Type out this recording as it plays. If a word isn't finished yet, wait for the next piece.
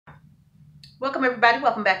Welcome everybody,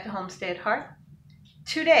 welcome back to Homestead Heart.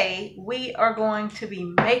 Today we are going to be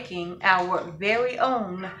making our very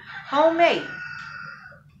own homemade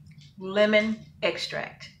lemon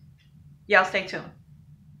extract. Y'all stay tuned.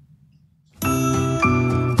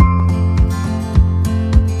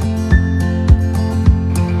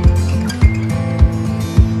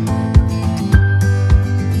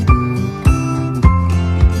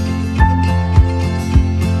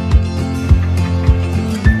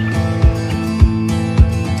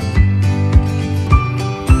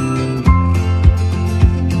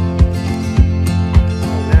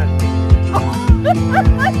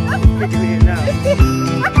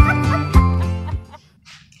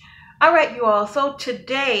 All right, you all, so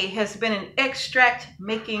today has been an extract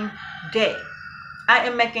making day. I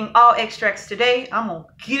am making all extracts today. I'm gonna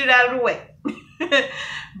get it out of the way.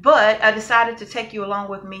 But I decided to take you along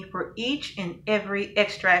with me for each and every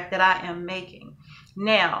extract that I am making.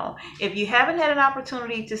 Now, if you haven't had an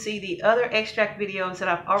opportunity to see the other extract videos that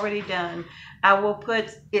I've already done, I will put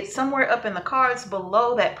it somewhere up in the cards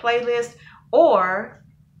below that playlist, or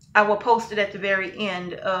I will post it at the very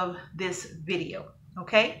end of this video.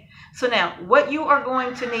 Okay, so now what you are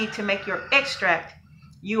going to need to make your extract,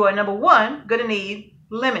 you are number one going to need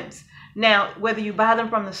lemons. Now, whether you buy them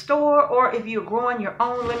from the store or if you're growing your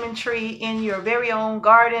own lemon tree in your very own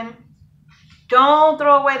garden, don't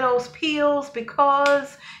throw away those peels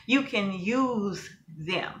because you can use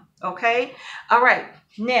them. Okay, all right,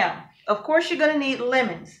 now of course you're going to need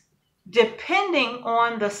lemons. Depending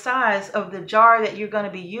on the size of the jar that you're going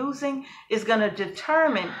to be using is going to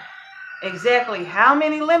determine exactly how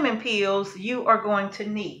many lemon peels you are going to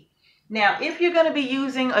need. Now, if you're going to be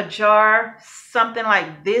using a jar something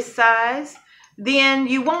like this size, then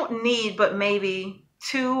you won't need but maybe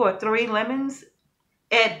 2 or 3 lemons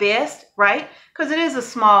at best, right? Because it is a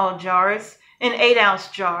small jar. It's an 8-ounce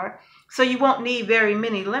jar. So you won't need very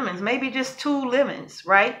many lemons, maybe just 2 lemons,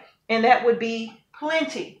 right? And that would be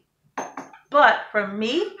plenty. But for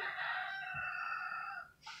me,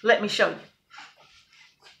 let me show you.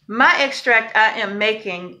 My extract I am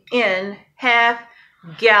making in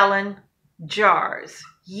half-gallon jars.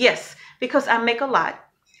 Yes, because I make a lot.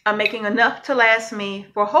 I'm making enough to last me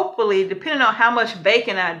for, hopefully, depending on how much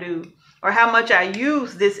baking I do or how much I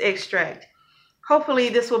use this extract, hopefully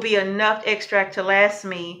this will be enough extract to last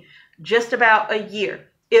me just about a year.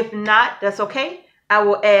 If not, that's okay. I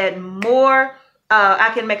will add more.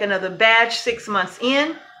 I can make another batch 6 months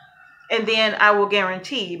in. And then I will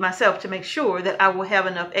guarantee myself to make sure that I will have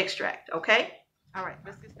enough extract, okay? All right,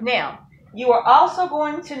 let's get started. Now, you are also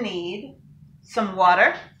going to need some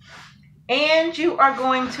water, and you are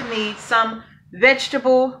going to need some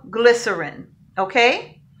vegetable glycerin,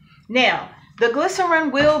 okay? Now, the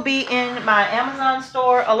glycerin will be in my Amazon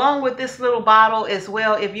store along with this little bottle as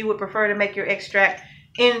well if you would prefer to make your extract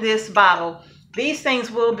in this bottle. These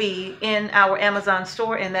things will be in our Amazon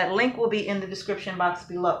store, and that link will be in the description box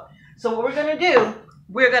below. So what we're going to do,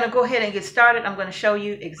 we're going to go ahead and get started. I'm going to show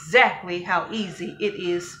you exactly how easy it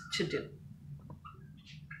is to do.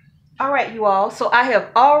 All right, you all. So I have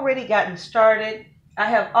already gotten started. I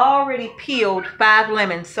have already peeled 5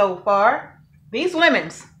 lemons so far. These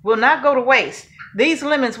lemons will not go to waste. These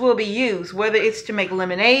lemons will be used, whether it's to make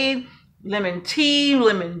lemonade, lemon tea,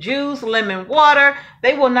 lemon juice, lemon water.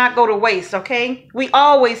 They will not go to waste, okay? We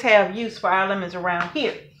always have use for our lemons around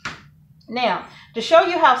here. Now, to show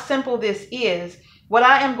you how simple this is, what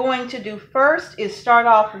I am going to do first is start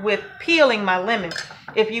off with peeling my lemon.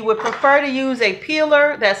 If you would prefer to use a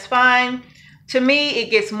peeler, that's fine. To me, it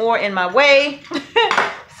gets more in my way.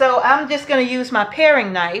 So I'm just going to use my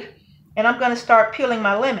paring knife, and I'm going to start peeling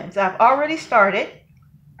my lemons. I've already started,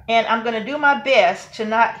 and I'm going to do my best to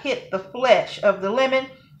not hit the flesh of the lemon.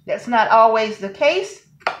 That's not always the case,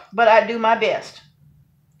 but I do my best.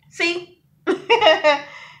 See?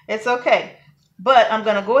 It's okay. But I'm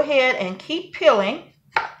going to go ahead and keep peeling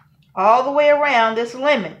all the way around this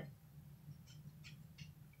lemon.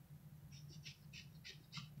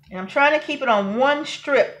 And I'm trying to keep it on one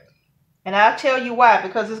strip. And I'll tell you why.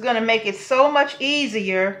 Because it's going to make it so much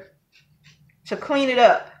easier to clean it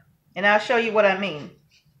up. And I'll show you what I mean.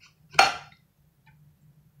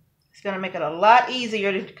 It's going to make it a lot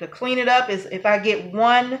easier to clean it up is if I get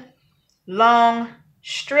one long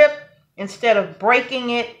strip instead of breaking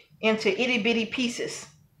it into itty bitty pieces.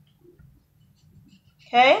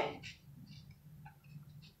 Okay?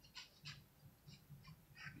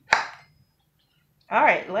 All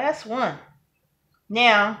right, last one.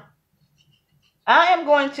 Now, I am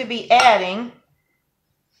going to be adding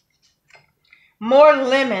more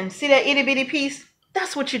lemon. See that itty bitty piece?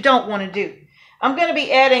 That's what you don't want to do. I'm going to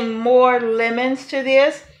be adding more lemons to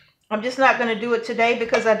this. I'm just not going to do it today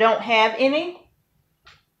because I don't have any.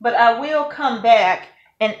 But I will come back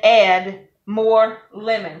and add more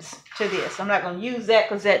lemons to this. I'm not going to use that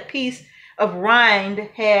because that piece of rind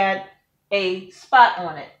had a spot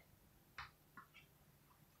on it.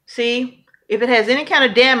 See, if it has any kind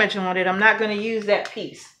of damage on it, I'm not going to use that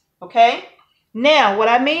piece. Okay? Now, what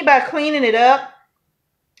I mean by cleaning it up,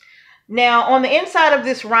 now on the inside of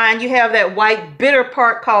this rind, you have that white bitter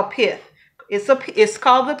part called pith. It's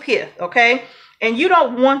called the pith, okay? And you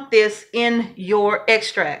don't want this in your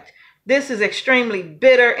extract. This is extremely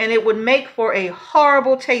bitter and it would make for a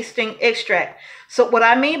horrible tasting extract. So what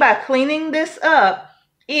I mean by cleaning this up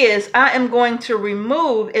is I am going to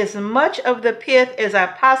remove as much of the pith as I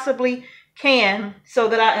possibly can so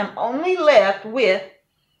that I am only left with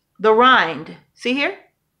the rind. See here?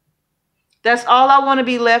 That's all I want to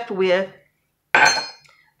be left with.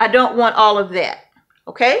 I don't want all of that.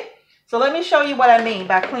 Okay? So let me show you what I mean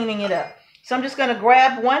by cleaning it up. So I'm just going to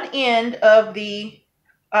grab one end of the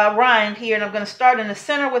rind here, and I'm going to start in the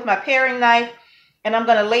center with my paring knife, and I'm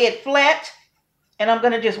going to lay it flat, and I'm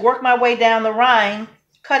going to just work my way down the rind,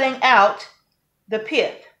 cutting out the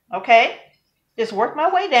pith. Okay? Just work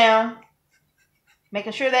my way down,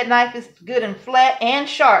 making sure that knife is good and flat and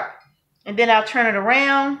sharp. And then I'll turn it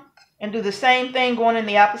around and do the same thing going in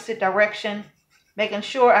the opposite direction, making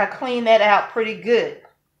sure I clean that out pretty good.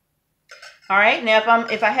 All right, now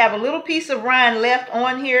if I have a little piece of rind left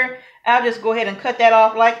on here, I'll just go ahead and cut that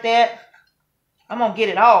off like that. I'm going to get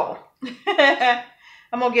it all.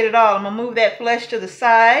 I'm going to get it all. I'm going to move that flesh to the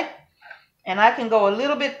side. And I can go a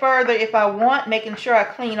little bit further if I want, making sure I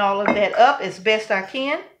clean all of that up as best I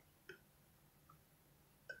can.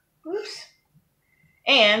 Oops.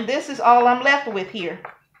 And this is all I'm left with here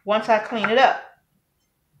once I clean it up.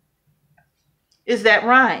 Is that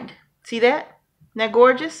rind. See that? Isn't that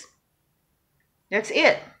gorgeous? That's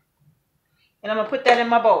it. And I'm going to put that in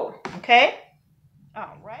my bowl. Okay?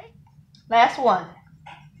 All right. Last one.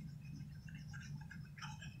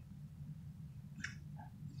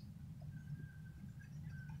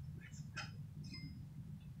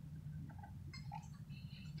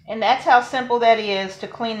 And that's how simple that is to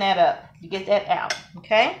clean that up. You get that out.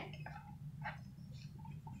 Okay?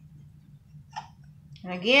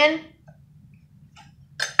 And again,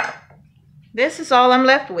 this is all I'm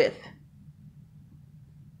left with.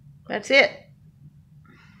 That's it.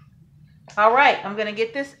 All right, I'm going to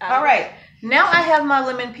get this out. All right, now I have my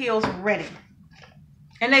lemon peels ready.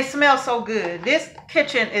 And they smell so good. This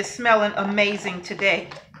kitchen is smelling amazing today.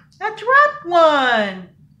 I dropped one.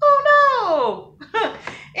 Oh no.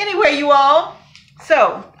 Anyway, you all,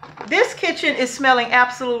 so this kitchen is smelling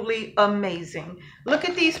absolutely amazing. Look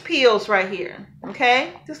at these peels right here.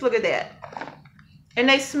 Okay, just look at that. And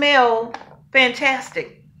they smell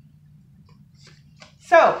fantastic.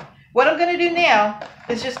 So what I'm going to do now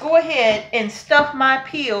is just go ahead and stuff my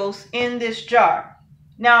peels in this jar.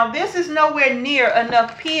 Now, this is nowhere near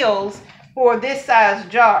enough peels for this size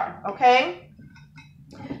jar, okay?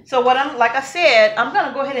 So like I said, I'm going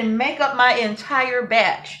to go ahead and make up my entire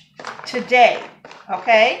batch today,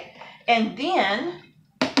 okay? And then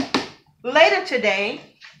later today,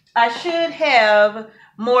 I should have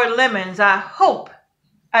more lemons. I hope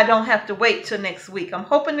I don't have to wait till next week. I'm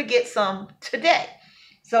hoping to get some today.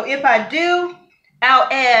 So if I do, I'll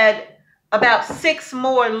add about 6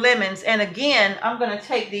 more lemons. And again, I'm going to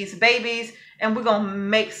take these babies and we're going to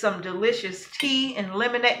make some delicious tea and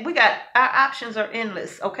lemonade. Our options are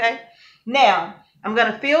endless, okay? Now, I'm going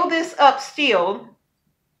to fill this up still.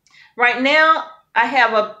 Right now, I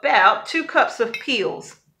have about 2 cups of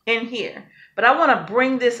peels in here. But I want to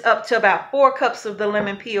bring this up to about 4 cups of the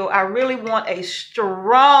lemon peel. I really want a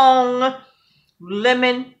strong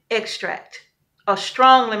lemon extract. A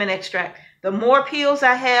strong lemon extract. The more peels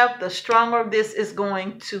I have, the stronger this is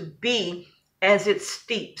going to be as it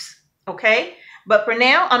steeps. Okay? But for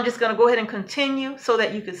now, I'm just going to go ahead and continue so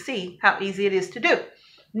that you can see how easy it is to do.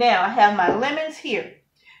 Now, I have my lemons here.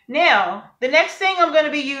 Now, the next thing I'm going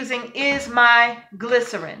to be using is my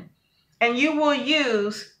glycerin. And you will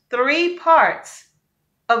use 3 parts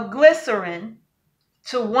of glycerin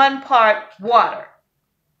to 1 part water.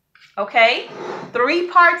 Okay? 3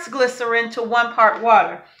 parts glycerin to 1 part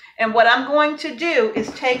water. And what I'm going to do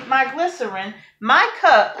is take my glycerin, my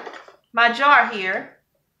cup, my jar here,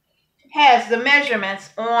 has the measurements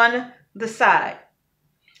on the side.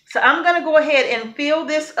 So I'm going to go ahead and fill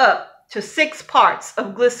this up to 6 parts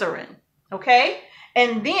of glycerin. Okay?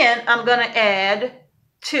 And then I'm going to add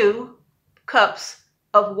 2 cups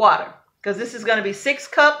of water. Because this is going to be 6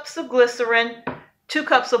 cups of glycerin, 2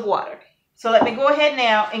 cups of water. So let me go ahead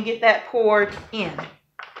now and get that poured in.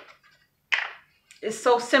 It's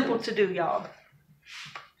so simple to do, y'all.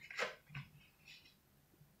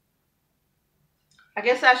 I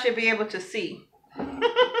guess I should be able to see.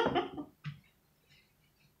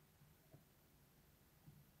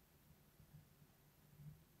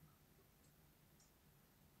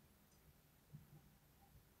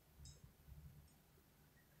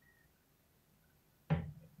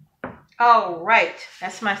 All right,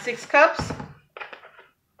 that's my 6 cups.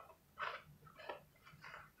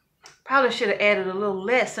 Probably should have added a little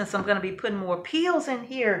less since I'm going to be putting more peels in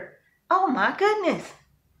here. Oh my goodness.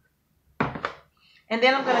 And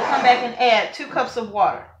then I'm going to come back and add 2 cups of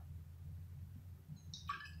water.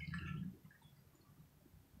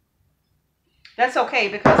 That's okay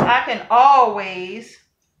because I can always,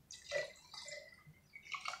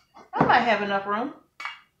 I might have enough room.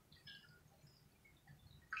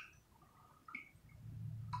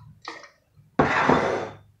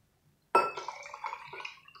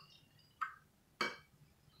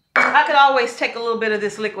 I could always take a little bit of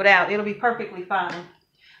this liquid out. It'll be perfectly fine.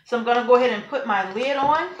 So I'm going to go ahead and put my lid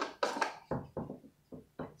on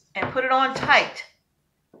and put it on tight.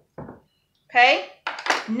 Okay?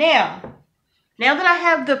 Now that I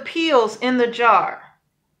have the peels in the jar,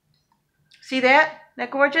 see that? Isn't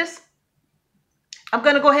that gorgeous? I'm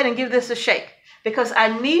going to go ahead and give this a shake because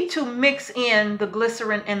I need to mix in the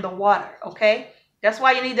glycerin and the water, okay? That's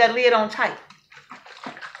why you need that lid on tight.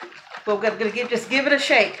 But we're going to just give it a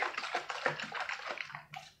shake.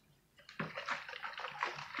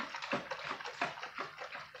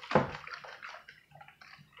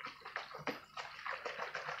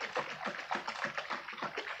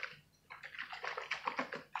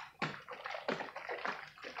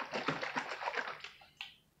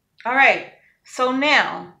 All right, so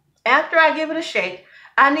now, after I give it a shake,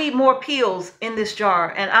 I need more peels in this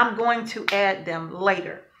jar, and I'm going to add them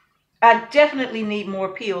later. I definitely need more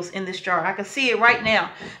peels in this jar. I can see it right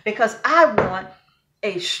now because I want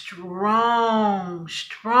a strong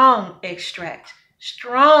extract,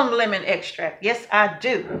 strong lemon extract. Yes, I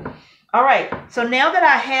do. All right, so now that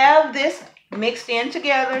I have this mixed in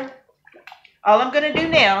together, all I'm going to do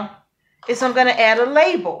now is I'm going to add a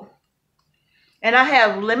label. And I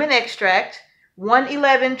have lemon extract,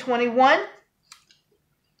 11121. I'm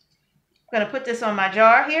going to put this on my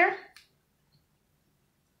jar here.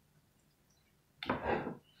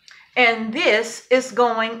 And this is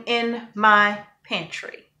going in my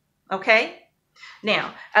pantry. Okay?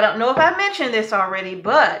 Now, I don't know if I mentioned this already,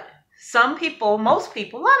 but some people, most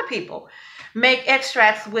people, a lot of people make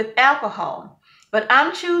extracts with alcohol. But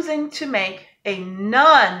I'm choosing to make a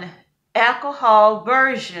non-alcohol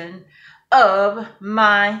version of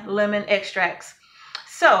my lemon extracts.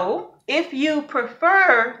 So if you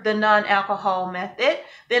prefer the non-alcohol method,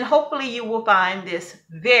 then hopefully you will find this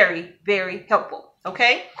very, very helpful.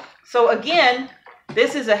 Okay, so again,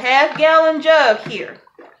 this is a half-gallon jug here.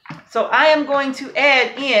 So I am going to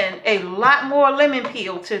add in a lot more lemon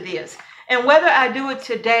peel to this. And whether I do it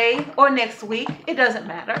today or next week, it doesn't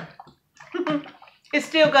matter. It's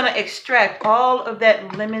still going to extract all of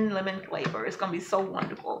that lemon flavor. It's going to be so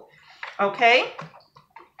wonderful. Okay,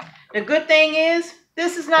 the good thing is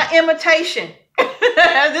this is not imitation.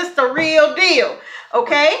 This is the real deal.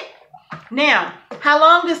 Okay, now how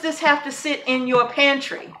long does this have to sit in your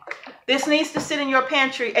pantry? This needs to sit in your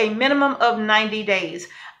pantry a minimum of 90 days.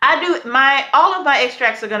 All of my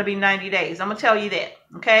extracts are going to be 90 days. I'm going to tell you that.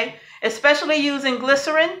 Okay, especially using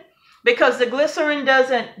glycerin, because the glycerin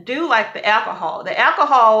doesn't do like the alcohol. The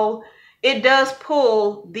alcohol, it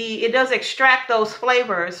does extract those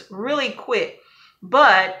flavors really quick,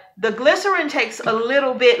 but the glycerin takes a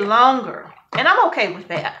little bit longer, and I'm okay with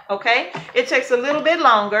that. Okay, it takes a little bit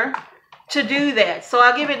longer to do that, so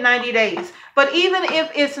I'll give it 90 days. But even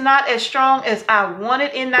if it's not as strong as I want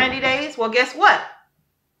it in 90 days, well, guess what?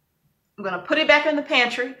 I'm going to put it back in the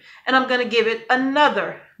pantry, and I'm going to give it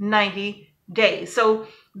another 90 days. So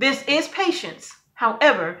this is patience.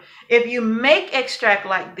 However, if you make extract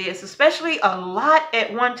like this, especially a lot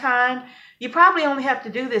at one time, you probably only have to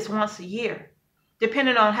do this once a year,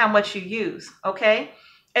 depending on how much you use, okay?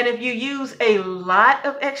 And if you use a lot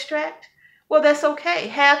of extract, well, that's okay.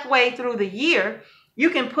 Halfway through the year,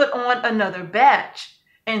 you can put on another batch,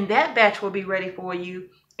 and that batch will be ready for you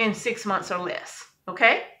in 6 months or less,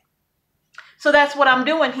 okay? So that's what I'm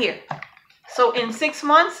doing here. So in 6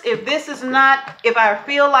 months, if I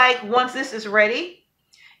feel like once this is ready,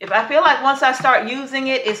 if I feel like once I start using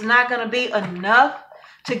it, it's not going to be enough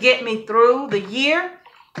to get me through the year,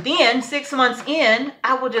 then 6 months in,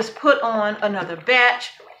 I will just put on another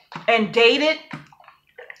batch and date it.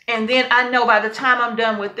 And then I know by the time I'm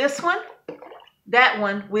done with this one, that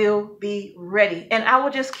one will be ready. And I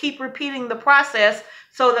will just keep repeating the process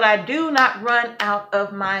so that I do not run out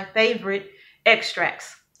of my favorite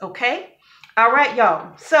extracts. Okay? All right,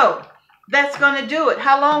 y'all. So that's going to do it.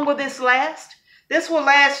 How long will this last? This will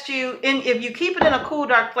last you, if you keep it in a cool,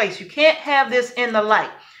 dark place. You can't have this in the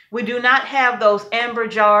light. We do not have those amber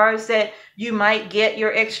jars that you might get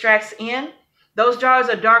your extracts in. Those jars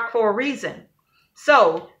are dark for a reason.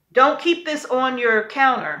 So don't keep this on your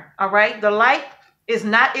counter, all right? The light is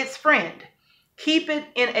not its friend. Keep it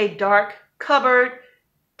in a dark cupboard,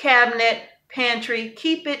 cabinet, pantry.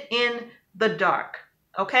 Keep it in the dark,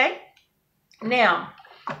 okay? Now,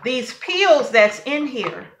 these peels that's in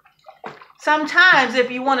here, sometimes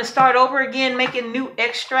if you want to start over again making new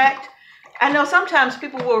extract, I know sometimes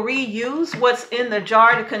people will reuse what's in the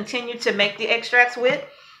jar to continue to make the extracts with,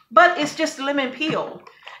 but it's just lemon peel.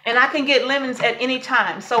 And I can get lemons at any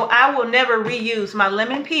time. So I will never reuse my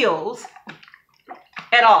lemon peels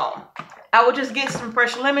at all. I will just get some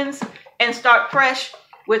fresh lemons and start fresh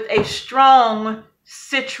with a strong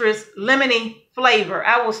citrus lemony flavor.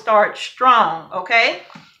 I will start strong, okay?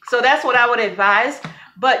 So that's what I would advise.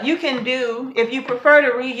 But you can do, if you prefer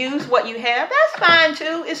to reuse what you have, that's fine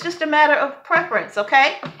too. It's just a matter of preference,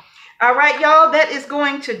 okay? All right, y'all, that is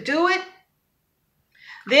going to do it.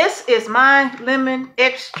 This is my lemon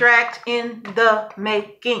extract in the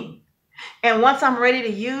making. And once I'm ready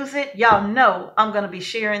to use it, y'all know I'm going to be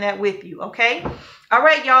sharing that with you, okay? All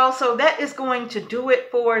right, y'all, so that is going to do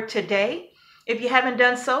it for today. If you haven't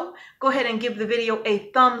done so, go ahead and give the video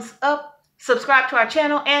a thumbs up, subscribe to our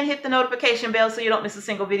channel, and hit the notification bell so you don't miss a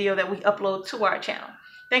single video that we upload to our channel.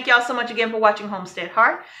 Thank y'all so much again for watching Homestead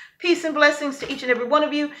Heart. Peace and blessings to each and every one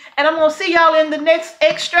of you. And I'm going to see y'all in the next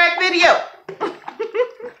extract video.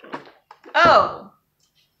 Oh,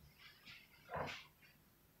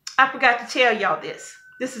 I forgot to tell y'all this.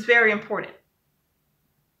 This is very important.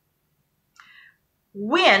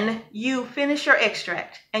 When you finish your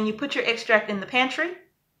extract and you put your extract in the pantry,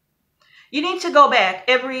 you need to go back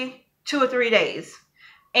every 2 or 3 days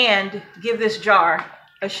and give this jar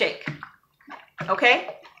a shake.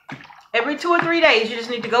 Okay? Every 2 or 3 days, you just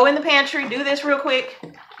need to go in the pantry, do this real quick.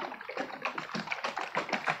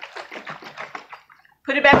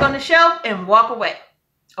 Put it back on the shelf and walk away,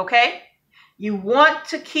 okay? You want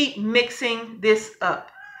to keep mixing this up,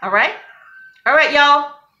 all right? All right,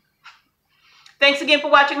 y'all. Thanks again for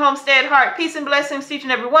watching Homestead Heart. Peace and blessings to each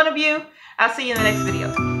and every one of you. I'll see you in the next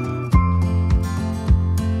video.